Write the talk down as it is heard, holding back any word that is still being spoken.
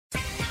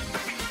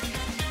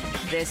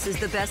This is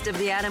the Best of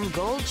the Adam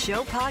Gold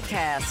Show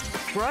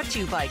podcast, brought to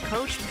you by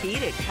Coach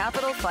Pete at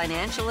Capital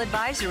Financial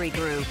Advisory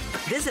Group.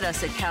 Visit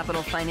us at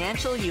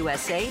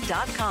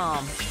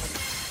capitalfinancialusa.com.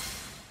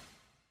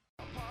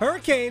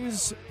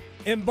 Hurricanes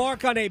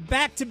embark on a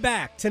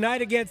back-to-back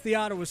tonight against the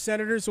Ottawa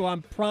Senators, who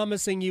I'm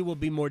promising you will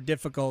be more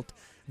difficult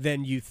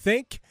than you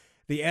think.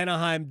 The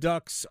Anaheim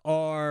Ducks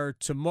are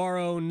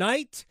tomorrow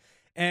night.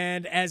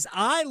 And as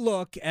I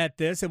look at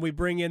this, and we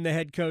bring in the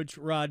head coach,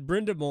 Rod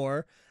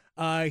Brind'Amour,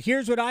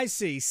 here's what I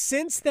see.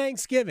 Since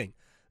Thanksgiving,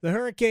 the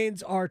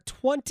Hurricanes are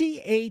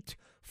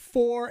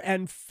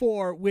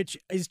 28-4-4, which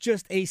is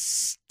just a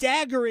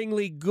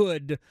staggeringly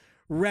good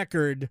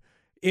record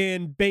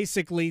in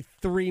basically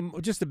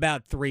just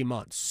about 3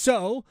 months.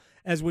 So,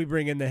 as we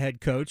bring in the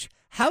head coach,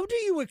 how do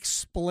you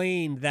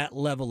explain that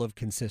level of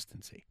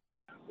consistency?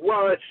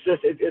 Well,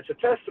 it's a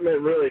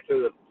testament really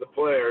to the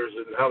players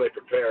and how they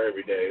prepare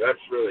every day. That's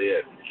really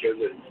it. Because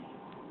you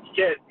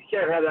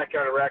can't have that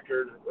kind of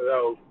record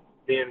without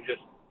being just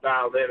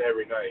dialed in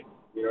every night.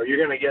 You know, you're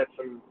going to get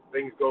some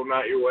things go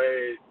not your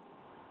way.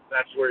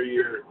 That's where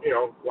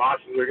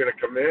losses are going to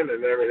come in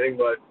and everything.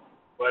 But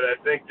I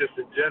think just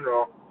in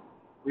general,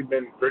 we've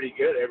been pretty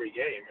good every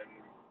game and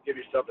give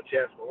yourself a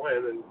chance to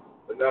win.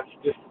 And that's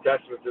just a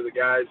testament to the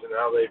guys and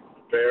how they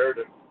prepared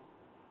and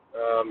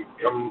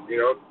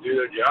do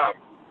their job.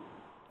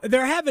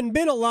 There haven't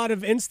been a lot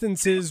of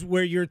instances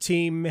where your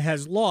team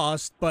has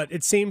lost, but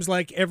it seems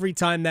like every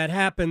time that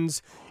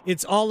happens,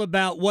 it's all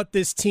about what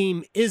this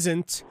team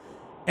isn't.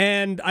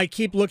 And I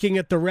keep looking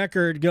at the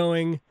record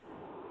going,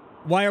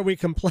 why are we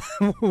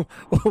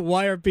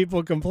why are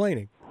people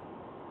complaining?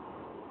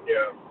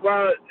 Yeah,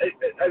 well,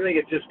 I think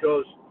it just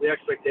goes, the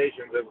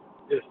expectations have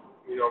just,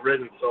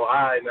 risen so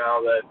high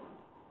now that,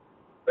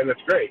 and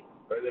it's great.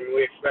 I mean,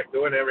 we expect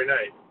to win every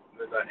night.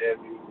 And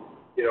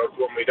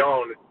when we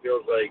don't, it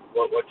feels like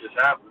what just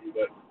happened.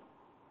 But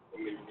I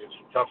mean, it's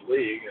a tough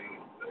league, and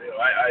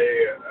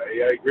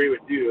I agree with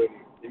you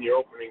in your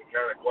opening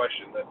kind of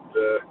question that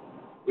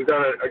we've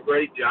done a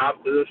great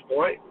job to this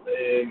point,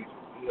 and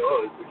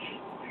you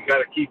got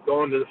to keep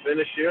going to the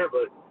finish here.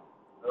 But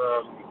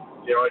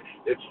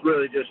it's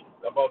really just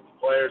about the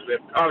players. We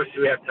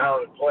have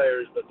talented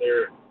players, but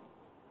they're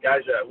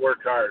guys that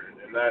work hard,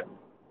 and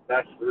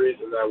that's the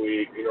reason that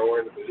we're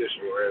in the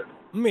position we're in.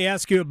 Let me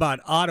ask you about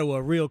Ottawa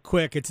real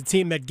quick. It's a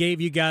team that gave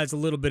you guys a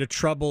little bit of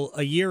trouble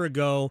a year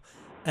ago,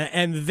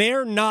 and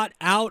they're not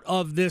out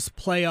of this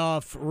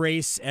playoff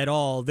race at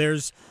all.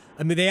 They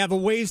have a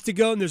ways to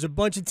go, and there's a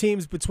bunch of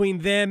teams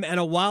between them and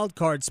a wild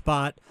card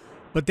spot,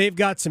 but they've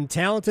got some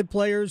talented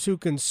players who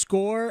can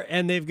score,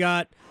 and they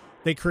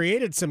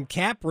created some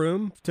cap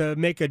room to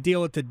make a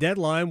deal at the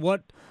deadline.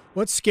 What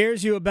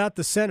scares you about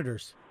the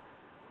Senators?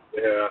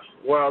 Yeah,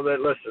 well,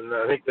 listen,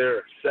 I think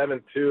they're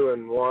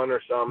 7-2-1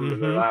 or something in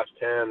their last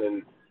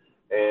 10,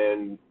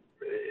 and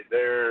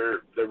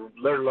they're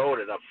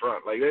loaded up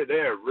front. Like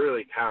they're a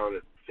really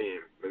talented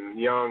team, and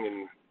young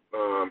and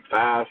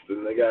fast,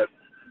 and they got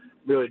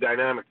really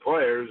dynamic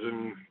players.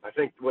 And I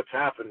think what's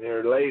happened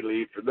here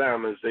lately for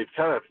them is they've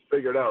kind of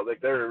figured out, like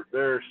their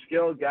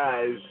skilled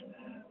guys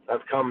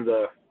have come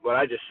to what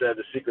I just said.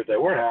 The secret that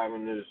we're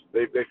having is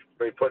they're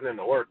putting in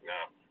the work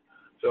now.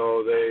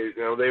 So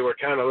they were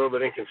kind of a little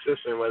bit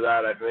inconsistent with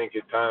that, I think,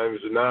 at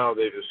times. And now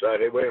they've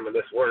decided, hey, wait a minute,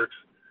 this works.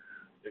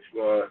 If,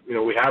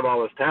 we have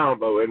all this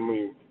talent, but when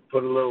we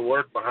put a little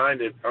work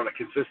behind it on a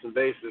consistent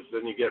basis,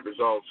 then you get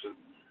results. And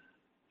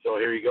so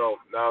here you go.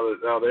 Now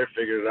they're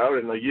figuring it out.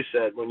 And like you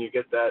said, when you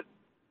get that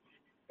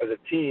as a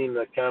team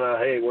that kind of,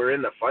 hey, we're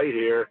in the fight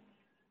here,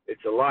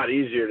 it's a lot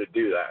easier to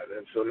do that.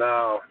 And so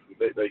now,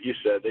 like you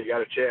said, they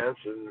got a chance,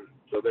 and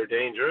so they're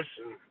dangerous,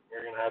 and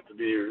we're going to have to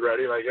be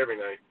ready like every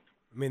night.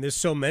 I mean, there's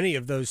so many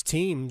of those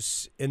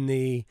teams in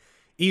the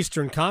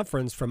Eastern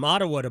Conference, from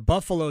Ottawa to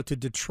Buffalo to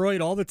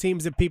Detroit, all the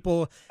teams that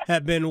people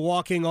have been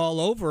walking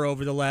all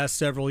over the last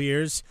several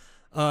years.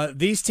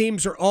 These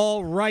teams are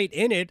all right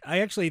in it. I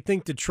actually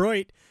think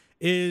Detroit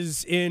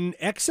is in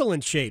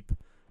excellent shape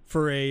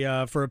for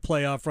a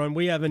playoff run.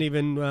 We haven't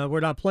even we're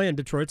not playing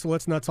Detroit, so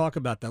let's not talk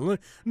about that.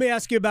 Let me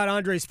ask you about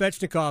Andrei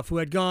Svechnikov, who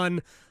had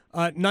gone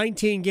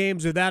 19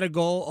 games without a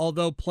goal,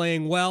 although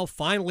playing well.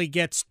 Finally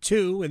gets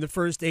 2 in the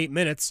first 8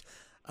 minutes.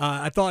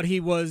 I thought he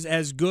was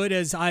as good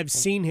as I've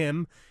seen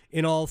him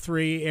in all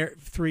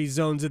three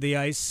zones of the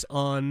ice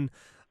on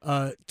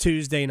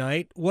Tuesday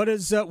night. What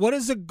is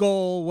a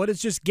goal? What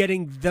is just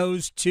getting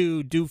those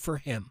 2 do for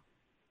him?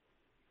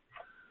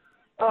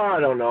 I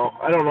don't know.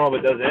 I don't know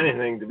if it does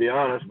anything, to be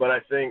honest, but I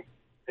think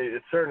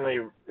it certainly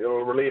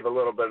will relieve a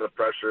little bit of the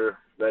pressure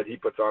that he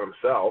puts on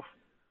himself.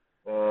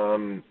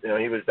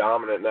 He was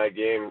dominant in that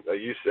game,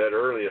 like you said,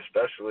 early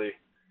especially.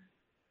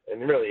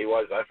 And really he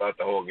was, I thought,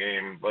 the whole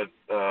game. But,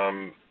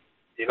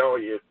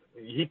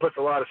 he puts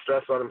a lot of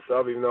stress on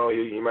himself, even though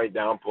he might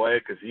downplay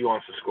it, because he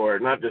wants to score,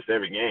 not just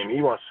every game.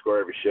 He wants to score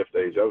every shift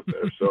that he's out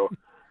there. So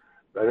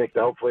I think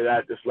that hopefully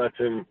that just lets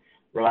him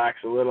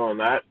relax a little on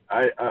that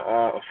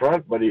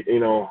front. But,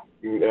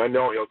 I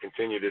know he'll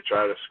continue to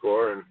try to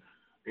score. And,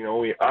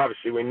 we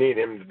need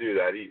him to do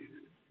that.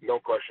 No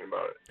question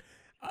about it.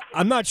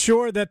 I'm not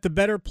sure that the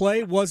better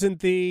play wasn't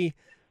the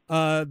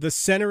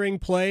centering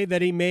play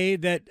that he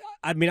made.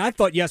 I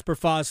thought Jesper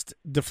Fast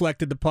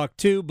deflected the puck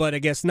too, but I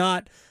guess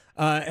not.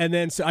 And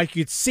then so I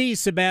could see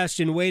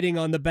Sebastian waiting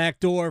on the back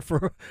door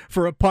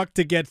for a puck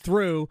to get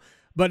through.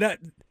 But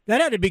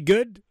that had to be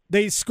good.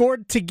 They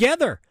scored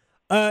together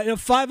in a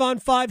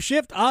 5-on-5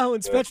 shift. Aho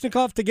and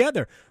Svechnikov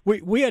together.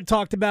 We had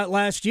talked about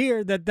last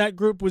year that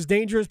group was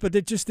dangerous, but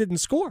they just didn't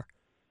score.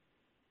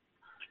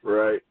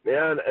 Right.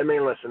 Yeah, I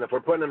mean, listen, if we're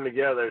putting them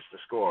together, it's to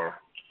score.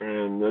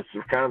 And this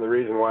is kind of the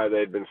reason why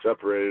they'd been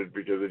separated,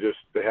 because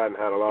they hadn't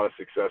had a lot of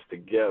success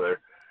together.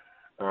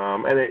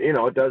 And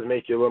it does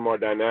make you a little more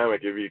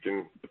dynamic if you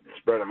can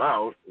spread them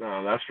out.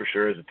 That's for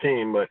sure as a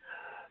team. But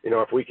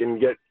if we can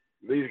get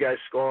these guys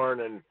scoring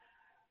and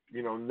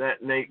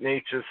Nate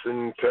Natchez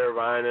and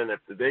Teravainen, if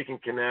they can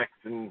connect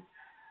and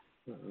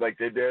like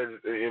they did,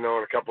 in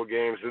a couple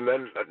games, and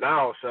then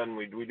now all of a sudden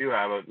we do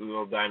have a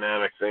little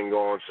dynamic thing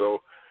going.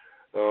 So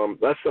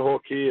that's the whole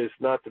key, is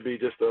not to be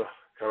just a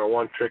kind of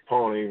one-trick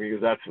pony,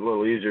 because that's a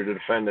little easier to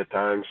defend at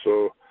times.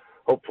 So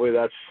hopefully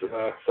that's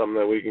something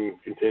that we can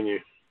continue.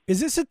 Is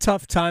this a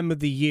tough time of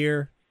the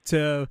year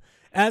to,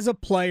 as a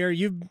player,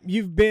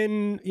 you've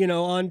been,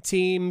 on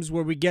teams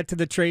where we get to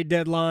the trade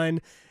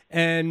deadline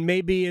and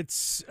maybe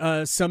it's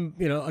a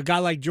guy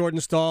like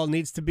Jordan Staal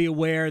needs to be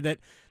aware that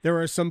there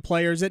are some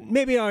players that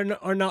maybe are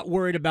not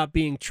worried about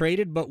being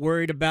traded, but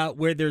worried about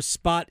where their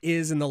spot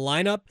is in the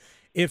lineup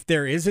if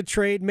there is a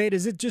trade made.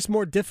 Is it just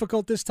more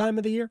difficult this time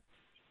of the year?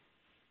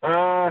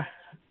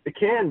 It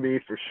can be,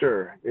 for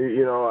sure.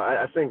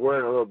 I think we're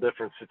in a little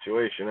different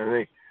situation. I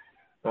think,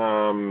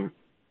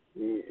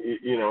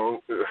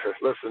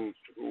 listen,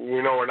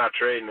 we know we're not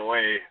trading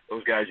away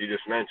those guys you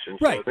just mentioned.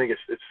 So right. I think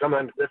it's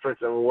sometimes different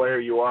than where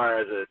you are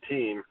as a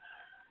team.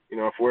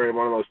 If we're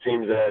one of those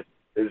teams that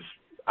is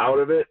out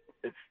of it,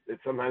 it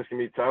sometimes can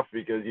be tough,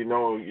 because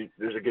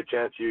there's a good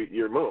chance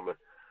you're moving.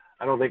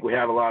 I don't think we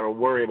have a lot of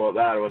worry about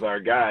that with our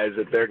guys,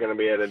 that they're going to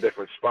be at a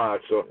different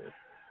spot. So,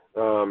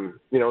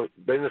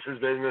 business is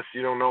business.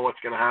 You don't know what's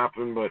going to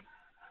happen, but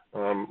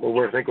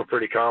I think we're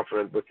pretty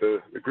confident with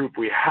the group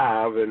we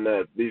have, and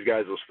that these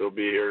guys will still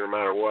be here no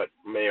matter what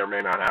may or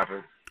may not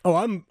happen. Oh,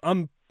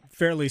 I'm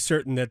fairly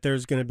certain that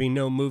there's going to be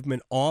no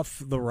movement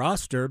off the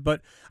roster.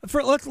 But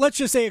let's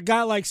just say a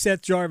guy like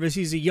Seth Jarvis,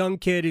 he's a young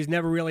kid. He's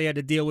never really had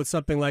to deal with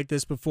something like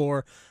this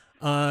before.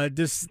 Are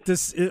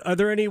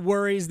there any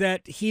worries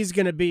that he's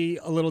going to be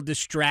a little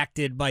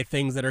distracted by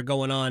things that are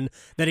going on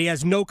that he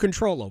has no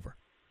control over?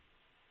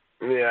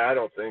 Yeah, I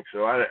don't think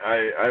so.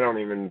 I don't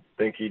even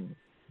think he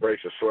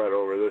breaks a sweat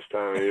over this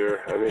time of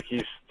year. I think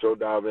he's so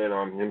dialed in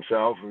on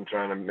himself and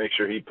trying to make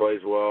sure he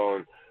plays well.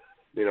 And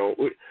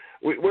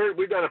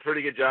we've done a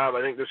pretty good job.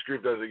 I think this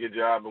group does a good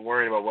job of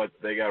worrying about what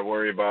they got to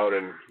worry about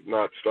and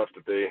not stuff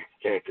that they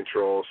can't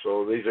control.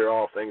 So these are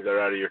all things that are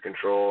out of your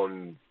control,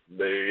 and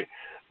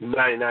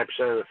 99%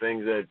 of the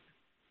things that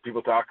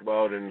people talk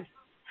about and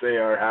say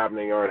are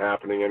happening aren't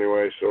happening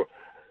anyway. So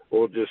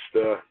we'll just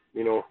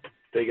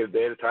take it a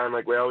day at a time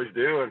like we always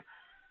do. And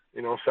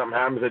something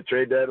happens at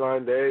trade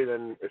deadline day,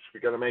 then it's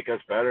going to make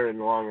us better in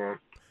the long run.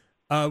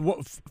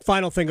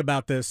 Final thing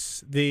about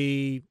this,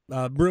 the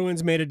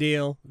Bruins made a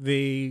deal.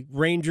 The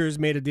Rangers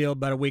made a deal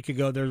about a week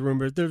ago.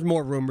 There's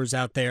more rumors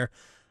out there.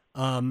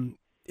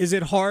 Is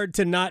it hard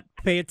to not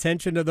pay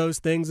attention to those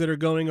things that are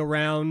going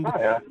around,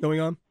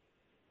 going on?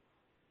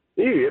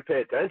 You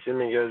pay attention,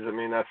 because,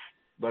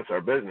 that's our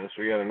business.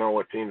 We got to know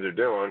what teams are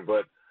doing.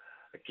 But,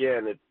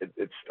 again,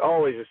 it's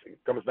always just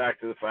comes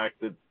back to the fact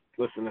that,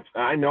 listen,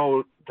 I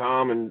know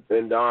Tom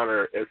and Don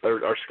are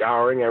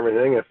scouring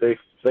everything. If they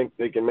think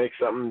they can make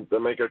something to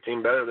make our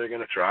team better, they're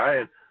going to try.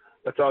 And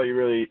that's all you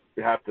really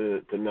have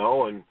to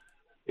know and,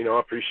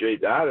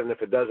 appreciate that. And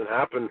if it doesn't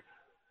happen,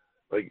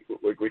 like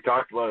we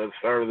talked about at the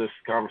start of this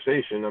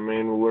conversation,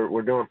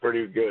 we're doing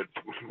pretty good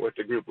with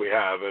the group we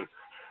have. And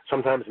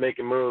sometimes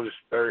making moves,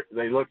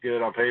 they look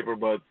good on paper,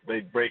 but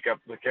they break up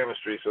the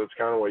chemistry. So it's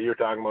kind of what you're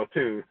talking about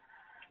too.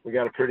 We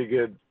got a pretty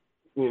good,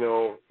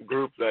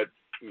 group that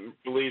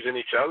believes in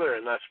each other,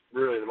 and that's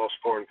really the most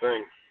important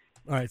thing.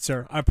 All right,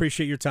 sir. I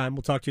appreciate your time.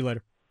 We'll talk to you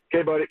later.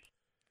 Okay, buddy.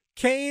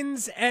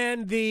 Canes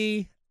and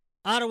the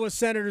Ottawa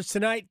Senators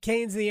tonight.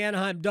 Canes and the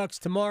Anaheim Ducks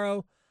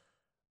tomorrow.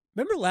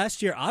 Remember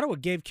last year, Ottawa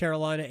gave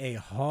Carolina a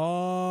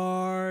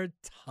hard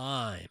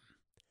time.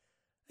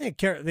 I think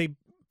they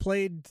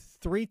played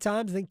 3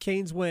 times. I think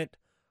Canes went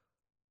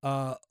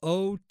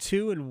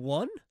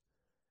 0-2-1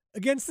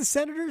 against the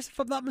Senators, if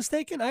I'm not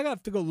mistaken. I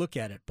have to go look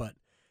at it, but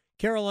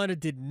Carolina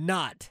did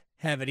not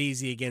have it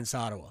easy against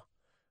Ottawa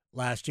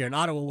last year, and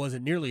Ottawa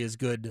wasn't nearly as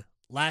good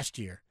last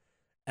year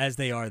as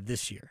they are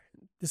this year.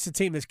 This is a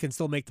team that can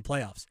still make the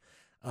playoffs.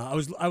 I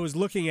was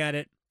looking at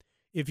it.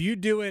 If you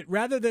do it,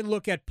 rather than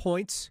look at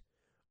points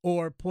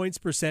or points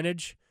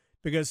percentage,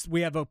 because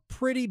we have a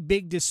pretty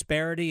big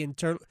disparity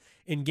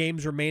in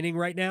games remaining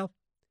right now,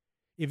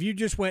 if you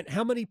just went,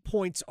 how many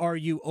points are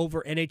you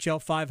over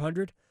NHL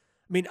 500?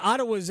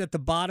 Ottawa's at the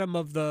bottom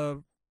of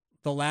the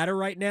ladder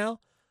right now,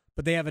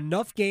 but they have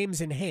enough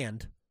games in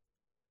hand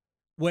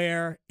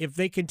where if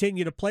they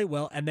continue to play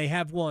well, and they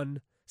have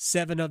won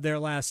 7 of their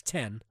last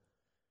 10,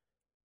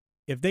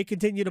 if they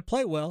continue to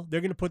play well,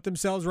 they're going to put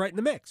themselves right in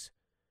the mix.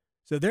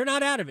 So they're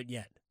not out of it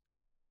yet.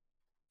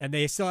 And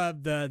they still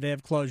have they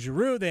have Claude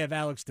Giroux, they have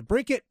Alex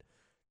DeBrincat,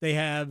 they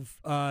have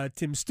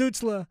Tim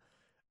Stützle,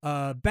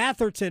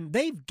 Batherton.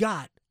 They've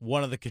got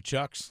one of the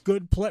Kachucks.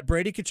 Good play,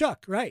 Brady Kachuk,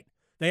 right?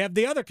 They have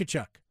the other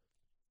Kachuk.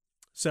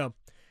 So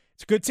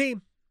it's a good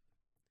team.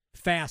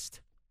 Fast.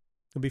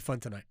 It'll be fun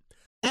tonight.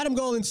 Adam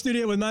Gold in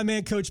studio with my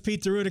man, Coach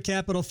Pete DeRuta,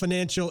 Capital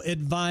Financial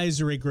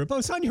Advisory Group. I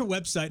was on your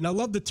website, and I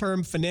love the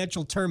term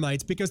financial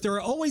termites because there are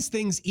always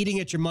things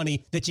eating at your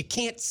money that you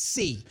can't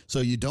see.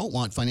 So you don't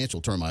want financial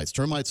termites.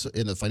 Termites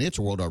in the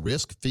financial world are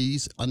risk,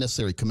 fees,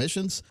 unnecessary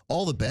commissions.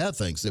 All the bad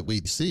things that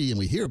we see and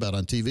we hear about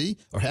on TV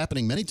are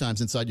happening many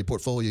times inside your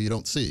portfolio you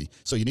don't see.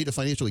 So you need a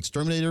financial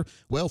exterminator.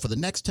 Well, for the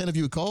next 10 of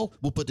you who call,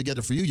 we'll put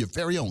together for you your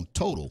very own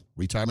total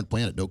retirement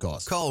plan at no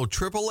cost. Call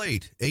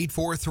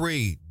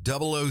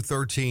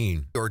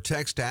 888-843-0013 or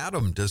text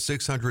Adam to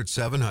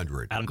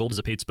 600-700. Adam Gold is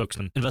a paid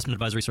spokesman. Investment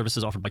advisory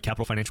services offered by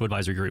Capital Financial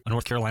Advisory Group, a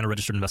North Carolina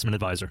registered investment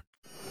advisor.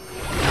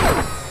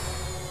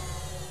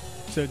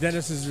 So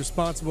Dennis is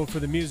responsible for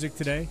the music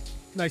today.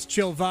 Nice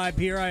chill vibe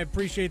here. I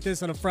appreciate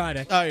this on a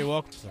Friday. Oh, you're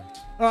welcome, sir.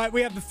 All right,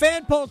 we have the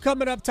fan poll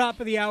coming up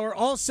top of the hour.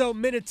 Also,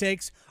 minute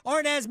takes.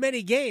 Aren't as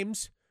many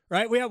games,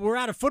 right? We're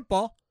out of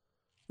football.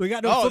 We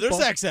got no football.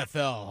 There's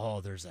XFL. Oh,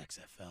 there's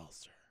XFL,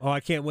 sir. Oh, I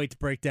can't wait to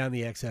break down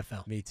the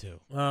XFL. Me too.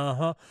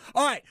 Uh-huh.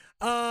 All right.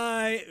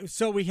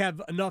 So we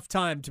have enough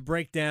time to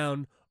break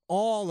down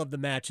all of the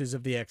matches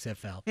of the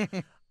XFL. No,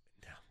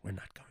 we're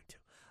not going to.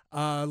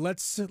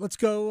 Let's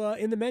go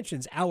in the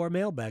mentions, our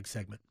mailbag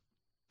segment.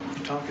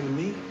 You talking to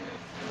me?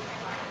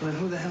 Well,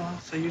 then who the hell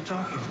else are you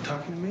talking to?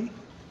 Talking to me?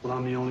 Well,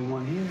 I'm the only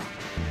one here.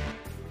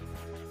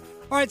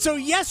 All right, so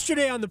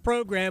yesterday on the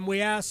program, we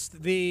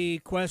asked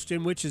the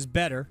question, which is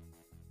better?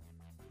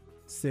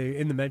 It's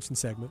in the mention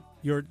segment.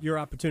 Your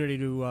opportunity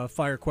to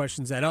fire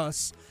questions at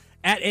us,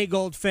 at A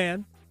Gold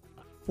Fan,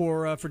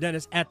 for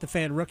Dennis, at the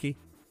Fan Rookie.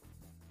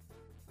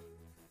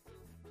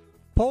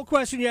 Poll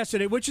question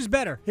yesterday, which is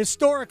better,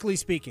 historically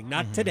speaking,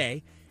 not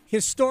today,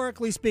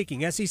 historically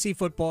speaking, SEC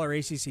football or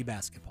ACC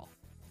basketball?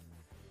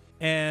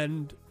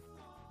 And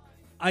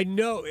I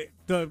know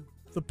the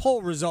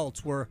poll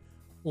results were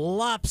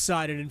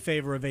lopsided in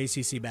favor of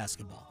ACC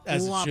basketball.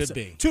 As it should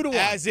be. 2-1.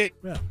 As it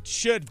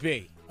should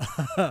be.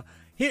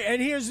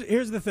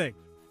 Here's the thing.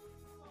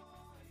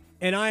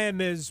 And I am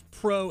as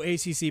pro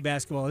ACC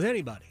basketball as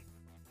anybody.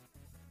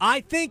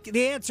 I think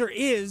the answer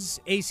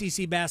is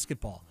ACC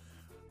basketball.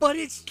 But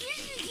it's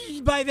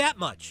by that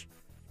much.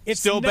 It's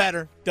still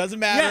better. Doesn't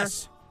matter.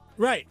 Yes.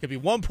 Right. Could be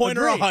 1 point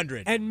or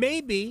 100. And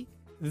maybe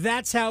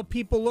that's how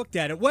people looked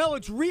at it. Well,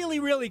 it's really,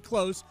 really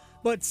close,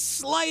 but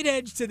slight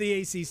edge to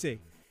the ACC.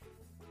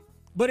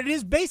 But it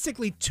is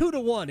basically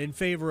 2-1 in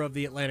favor of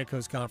the Atlantic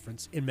Coast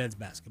Conference in men's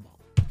basketball.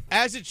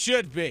 As it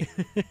should be.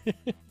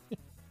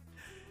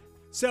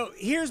 So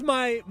here's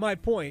my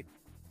point.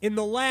 In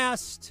the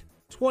last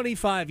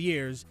 25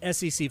 years,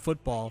 SEC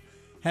football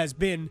has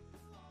been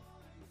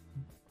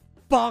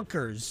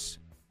bonkers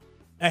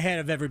ahead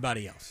of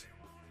everybody else.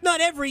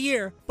 Not every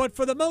year, but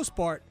for the most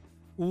part,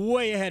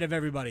 way ahead of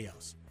everybody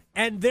else.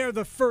 And they're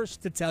the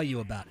first to tell you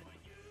about it.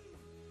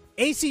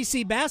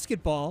 ACC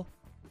basketball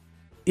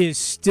is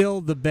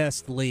still the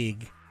best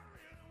league,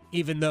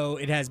 even though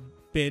it has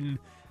been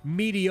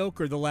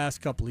mediocre the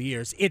last couple of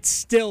years. It's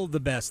still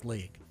the best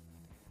league.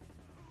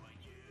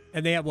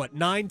 And they have,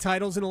 9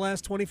 titles in the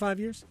last 25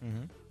 yees?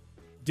 Mm-hmm.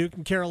 Duke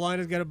and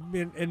Carolina's got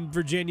in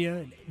Virginia,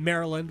 and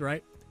Maryland,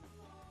 right?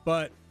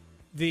 But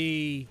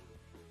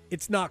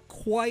it's not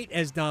quite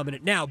as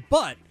dominant now,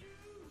 but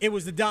it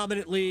was the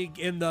dominant league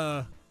in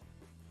the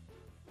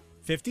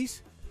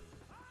 50s,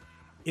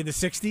 in the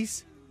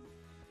 60s,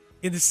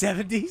 in the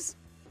 70s,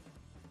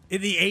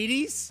 in the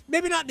 80s.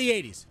 Maybe not in the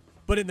 80s,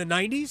 but in the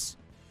 90s,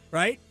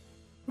 right?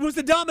 It was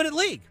the dominant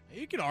league.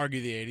 You can argue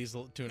the 80s to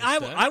an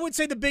extent. I would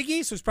say the Big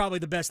East was probably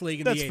the best league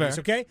in the 80s, fair.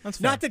 okay? That's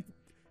fair. Not that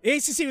the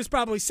ACC was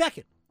probably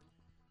second,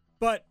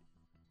 but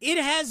it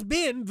has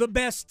been the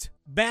best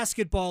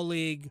basketball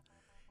league.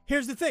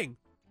 Here's the thing.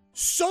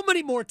 So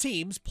many more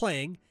teams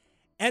playing,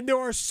 and there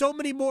are so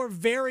many more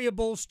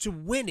variables to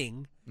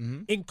winning,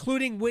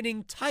 including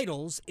winning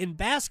titles in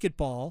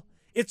basketball.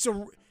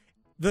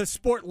 The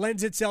sport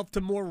lends itself to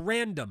more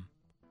random.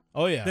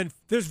 Oh, yeah.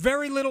 There's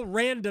very little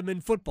random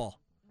in football.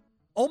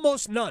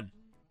 Almost none.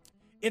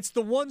 It's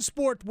the one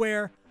sport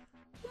where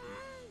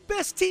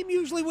best team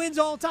usually wins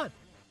all the time.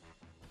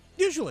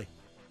 Usually.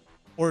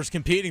 Or is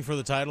competing for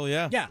the title,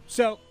 yeah. Yeah,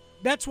 so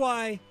that's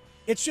why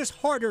it's just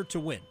harder to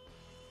win.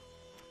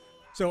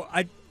 So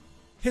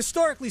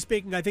historically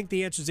speaking, I think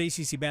the answer is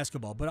ACC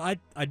basketball, but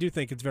I do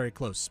think it's very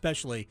close,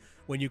 especially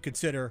when you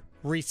consider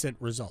recent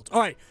results.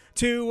 All right,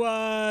 to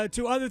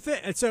other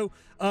things. So,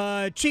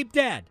 Cheap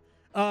Dad,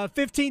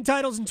 15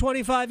 titles in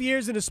 25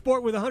 years in a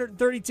sport with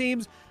 130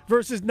 teams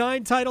versus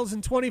 9 titles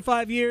in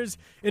 25 years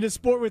in a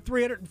sport with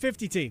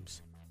 350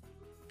 teams.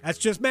 That's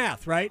just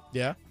math, right?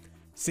 Yeah.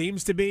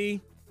 Seems to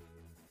be.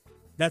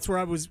 That's where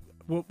I was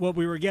what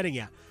we were getting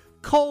at.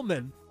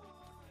 Coleman,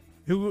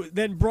 who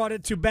then brought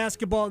it to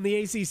basketball in the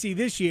ACC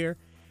this year.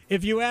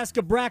 If you ask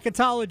a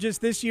bracketologist,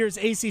 this year's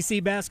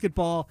ACC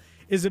basketball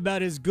is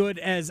about as good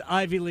as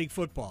Ivy League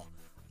football.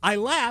 I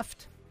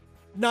laughed.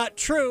 Not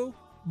true,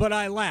 but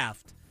I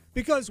laughed.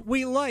 Because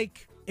we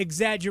like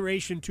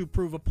exaggeration to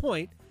prove a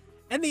point,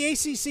 and the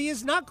ACC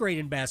is not great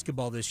in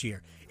basketball this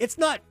year. It's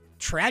not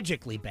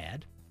tragically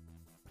bad.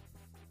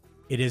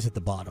 It is at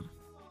the bottom.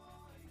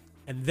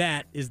 And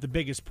that is the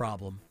biggest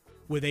problem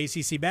with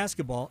ACC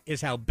basketball,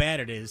 is how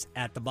bad it is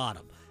at the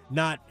bottom,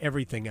 not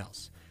everything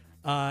else.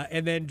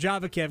 And then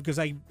Javikev, because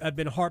I've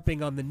been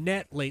harping on the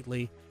net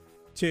lately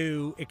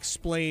to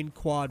explain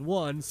Quad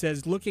 1,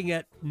 says looking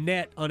at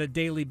net on a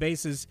daily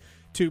basis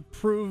to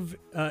prove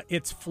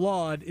it's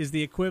flawed is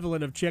the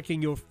equivalent of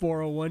checking your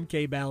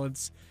 401k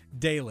balance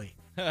daily.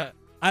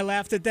 I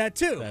laughed at that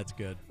too. That's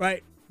good.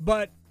 Right?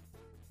 But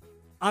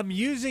I'm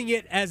using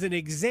it as an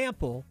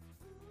example,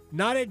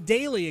 not a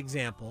daily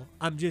example.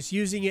 I'm just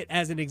using it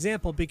as an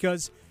example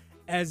because,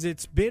 as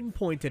it's been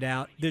pointed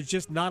out, there's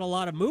just not a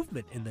lot of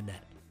movement in the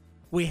net.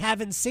 We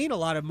haven't seen a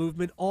lot of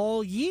movement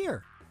all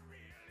year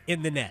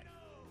in the net.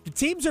 The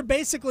teams are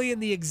basically in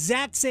the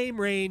exact same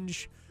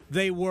range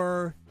they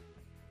were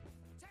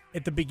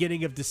at the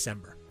beginning of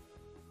December.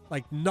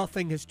 Like,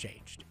 nothing has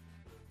changed.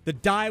 The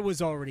die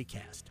was already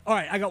cast. All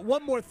right, I got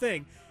one more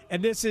thing,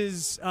 and this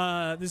is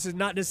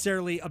not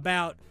necessarily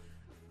about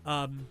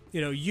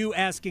you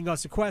asking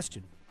us a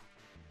question.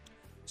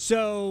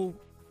 So,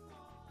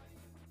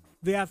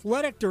 the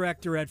athletic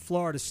director at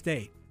Florida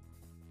State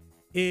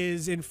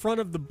is in front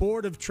of the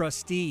board of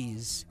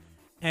trustees,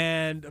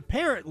 and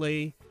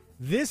apparently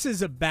this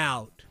is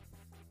about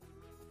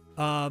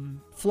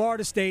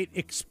Florida State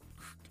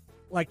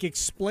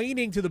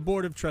explaining to the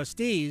board of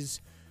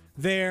trustees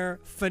their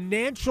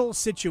financial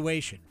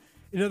situation.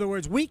 In other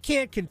words, we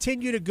can't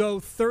continue to go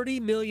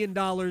 $30 million,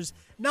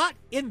 not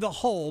in the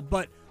hole,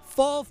 but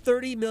fall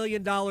 $30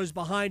 million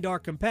behind our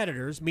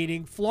competitors,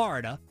 meaning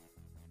Florida,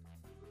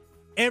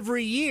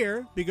 every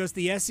year, because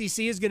the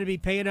SEC is going to be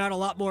paying out a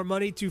lot more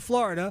money to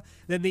Florida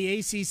than the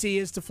ACC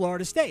is to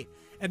Florida State.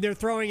 And they're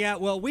throwing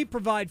out, well, we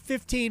provide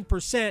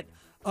 15%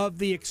 of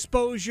the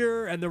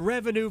exposure and the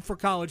revenue for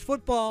college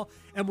football,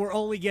 and we're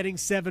only getting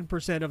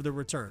 7% of the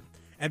return.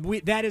 And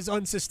that is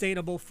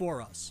unsustainable for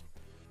us.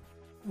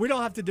 We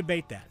don't have to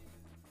debate that.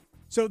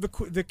 So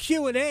the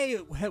Q&A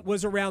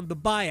was around the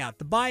buyout.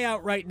 The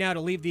buyout right now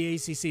to leave the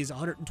ACC is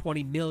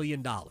 $120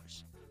 million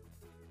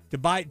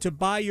to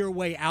buy your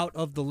way out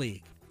of the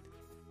league.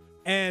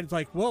 And it's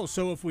like, whoa,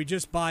 so if we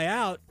just buy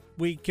out,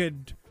 we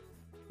could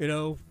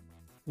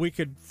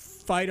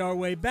fight our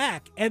way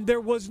back. And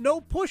there was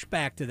no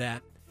pushback to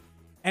that.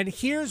 And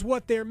here's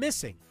what they're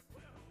missing.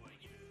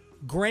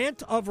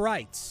 Grant of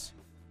rights.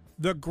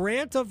 The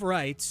grant of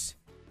rights,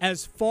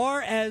 as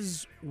far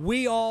as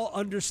we all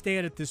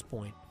understand at this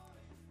point,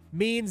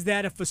 means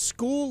that if a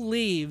school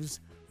leaves,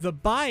 the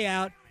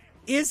buyout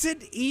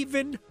isn't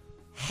even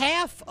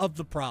half of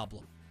the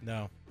problem.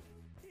 No.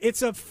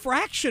 It's a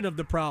fraction of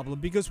the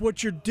problem, because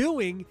what you're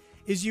doing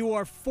is you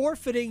are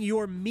forfeiting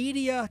your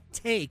media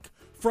take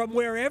from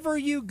wherever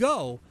you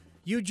go.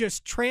 You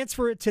just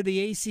transfer it to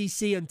the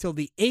ACC until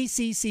the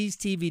ACC's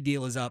TV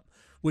deal is up,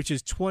 which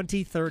is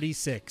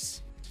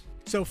 2036.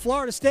 So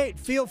Florida State,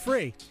 feel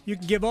free. You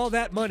can give all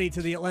that money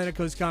to the Atlantic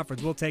Coast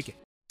Conference. We'll take it.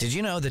 Did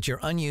you know that your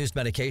unused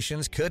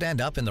medications could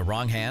end up in the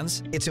wrong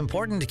hands? It's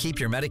important to keep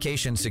your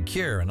medication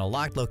secure in a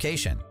locked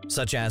location,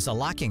 such as a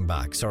locking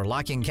box or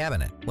locking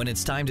cabinet. When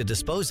it's time to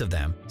dispose of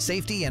them,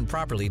 safely and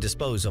properly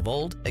dispose of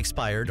old,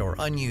 expired, or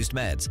unused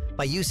meds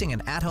by using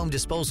an at-home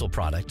disposal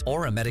product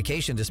or a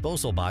medication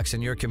disposal box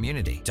in your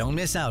community. Don't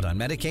miss out on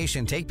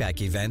medication take-back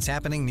events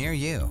happening near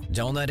you.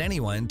 Don't let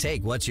anyone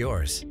take what's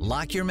yours.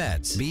 Lock your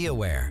meds. Be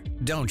aware.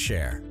 Don't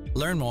share.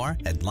 Learn more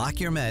at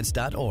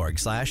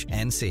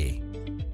lockyourmeds.org/NC.